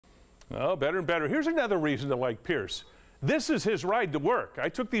Oh, better and better. Here's another reason to like Pierce. This is his ride to work. I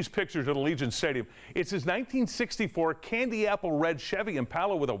took these pictures at Allegiant Stadium. It's his 1964 candy apple red Chevy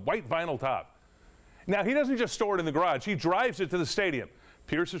Impala with a white vinyl top. Now, he doesn't just store it in the garage. He drives it to the stadium.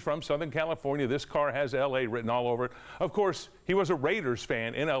 Pierce is from Southern California. This car has L.A. written all over it. Of course, he was a Raiders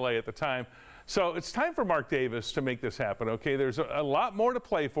fan in L.A. at the time. So it's time for Mark Davis to make this happen, okay? There's a lot more to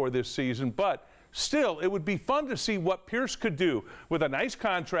play for this season, but still, it would be fun to see what Pierce could do with a nice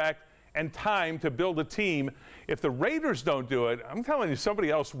contract and time to build a team. If the Raiders don't do it, I'm telling you, somebody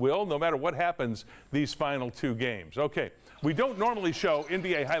else will, no matter what happens these final 2 games. Okay, we don't normally show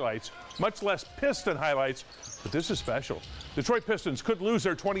NBA highlights, much less Piston highlights, but this is special. Detroit Pistons could lose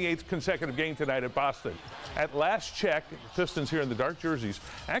their 28th consecutive game tonight at Boston. At last check, Pistons here in the dark jerseys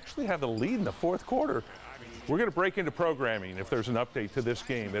actually have the lead in the 4th quarter. We're going to break into programming if there's an update to this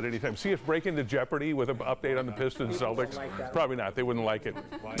game at any time. See us break into Jeopardy with an update on the Pistons Celtics? Probably not. They wouldn't like it.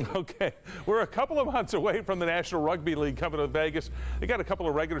 Okay. We're a couple of months away from the National Rugby League coming to Vegas. They got a couple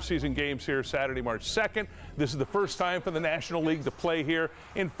of regular season games here Saturday, March 2nd. This is the first time for the National League to play here.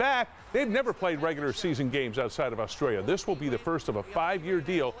 In fact, they've never played regular season games outside of Australia. This will be the first of a 5-year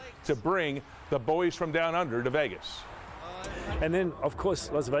deal to bring the boys from down under to Vegas. And then, of course,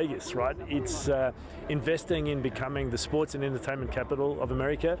 Las Vegas, right? It's investing in becoming the sports and entertainment capital of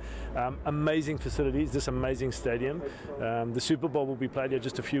America. Amazing facilities, this amazing stadium. The Super Bowl will be played here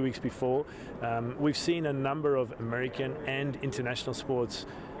just a few weeks before. We've seen a number of American and international sports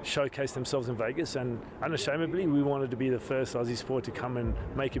showcase themselves in Vegas, and unashamedly, we wanted to be the first Aussie sport to come and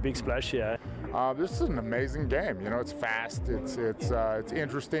make a big splash here. This is an amazing game. You know, it's fast, it's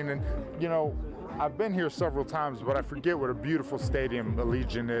interesting, and you know, I've been here several times, but I forget what a beautiful stadium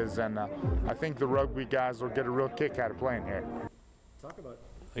Allegiant is, and I think the rugby guys will get a real kick out of playing here.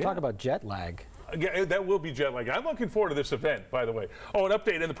 Talk about jet lag. Yeah, that will be jet lag. I'm looking forward to this event, by the way. Oh, an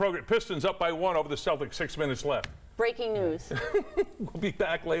update in the program. Pistons up by 1 over the Celtics, 6 minutes left. Breaking news. We'll be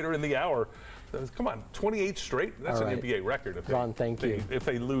back later in the hour. Come on, 28 straight? That's an NBA record if Ron, thank you. If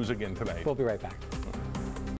they lose again tonight. We'll be right back.